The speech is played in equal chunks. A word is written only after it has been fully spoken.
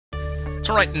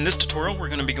So right, in this tutorial we're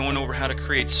going to be going over how to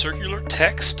create circular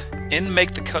text in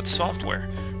Make the Cut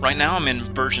software. Right now I'm in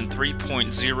version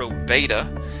 3.0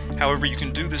 beta, however you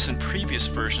can do this in previous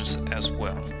versions as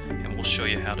well, and we'll show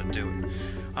you how to do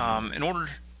it. In order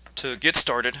to get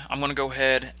started, I'm going to go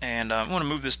ahead and I'm going to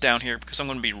move this down here because I'm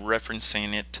going to be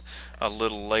referencing it a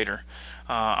little later.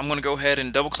 I'm going to go ahead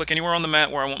and double click anywhere on the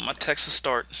mat where I want my text to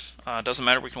start. Doesn't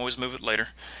matter, we can always move it later.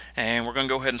 And we're going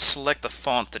to go ahead and select the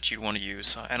font that you want to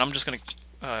use. And I'm just going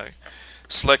to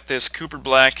select this Cooper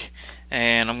Black,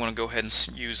 and I'm going to go ahead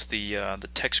and use the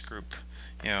text group,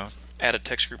 add a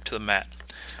text group to the mat.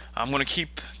 I'm going to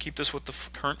keep this with the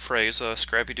current phrase,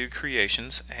 ScrappyDew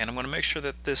Creations, and I'm going to make sure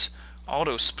that this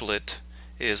auto split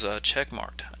is check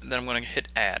marked. Then I'm going to hit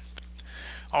add.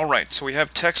 Alright, so we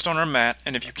have text on our mat,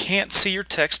 and if you can't see your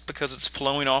text because it's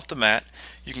flowing off the mat,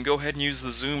 you can go ahead and use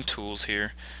the zoom tools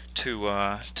here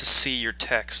to see your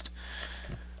text.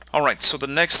 Alright, so the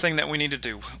next thing that we need to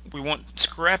do, we want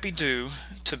ScrappyDew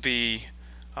to be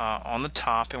on the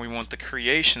top, and we want the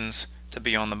creations to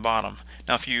be on the bottom.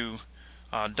 Now if you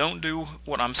don't do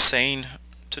what I'm saying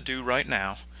to do right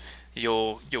now,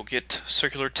 you'll get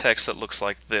circular text that looks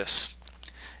like this.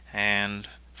 And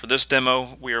for this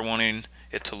demo, we are wanting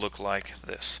it to look like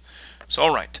this. So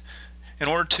alright, in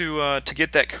order to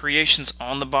get that creations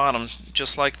on the bottom,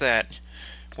 just like that,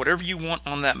 whatever you want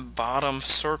on that bottom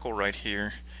circle right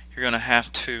here, you're going to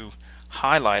have to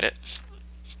highlight it,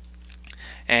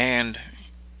 and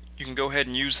you can go ahead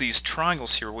and use these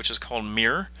triangles here, which is called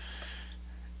mirror,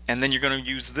 and then you're going to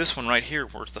use this one right here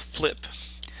where it's the flip,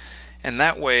 and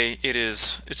that way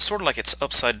it's sort of like it's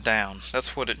upside down.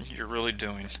 That's what you're really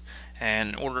doing. And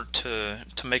in order to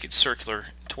make it circular,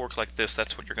 to work like this,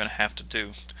 that's what you're going to have to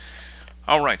do.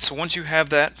 Alright, so once you have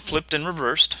that flipped and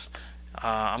reversed,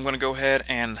 I'm going to go ahead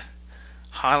and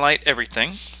highlight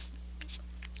everything,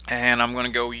 and I'm going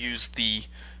to go use the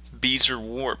Bezier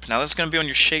Warp. Now that's going to be on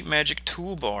your Shape Magic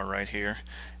toolbar right here,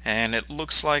 and it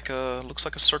looks like a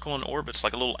circle in orbit. It's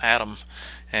like a little atom,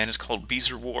 and it's called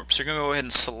Bezier Warp. So you're going to go ahead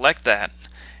and select that,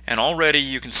 and already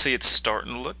you can see it's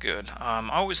starting to look good. I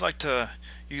always like to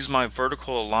use my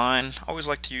vertical align. I always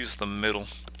like to use the middle.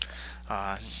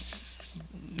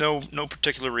 No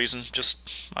particular reason.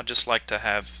 I just like to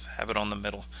have it on the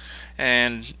middle.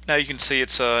 And now you can see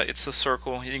it's the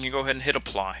circle. You can go ahead and hit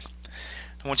apply.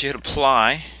 And once you hit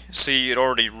apply, see it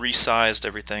already resized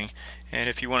everything. And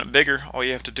if you want it bigger, all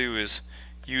you have to do is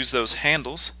use those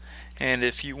handles. And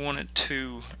if you want it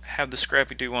to have the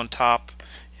ScrappyDew on top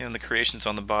and the creations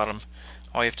on the bottom,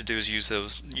 all you have to do is use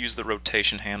the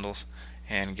rotation handles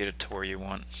and get it to where you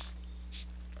want.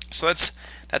 So that's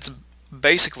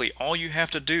basically all you have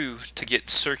to do to get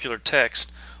circular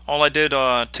text. All I did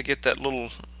to get that little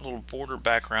border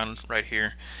background right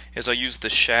here is I used the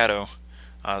shadow,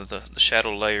 the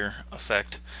shadow layer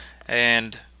effect,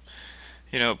 and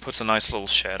it puts a nice little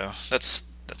shadow.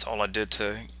 That's all I did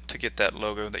to get that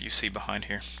logo that you see behind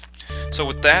here. So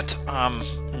with that, I'm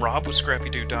Rob with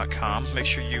ScrappyDew.com. Make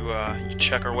sure you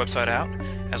check our website out,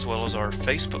 as well as our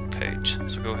Facebook page.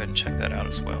 So go ahead and check that out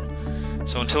as well.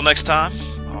 So until next time,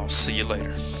 I'll see you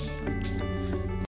later.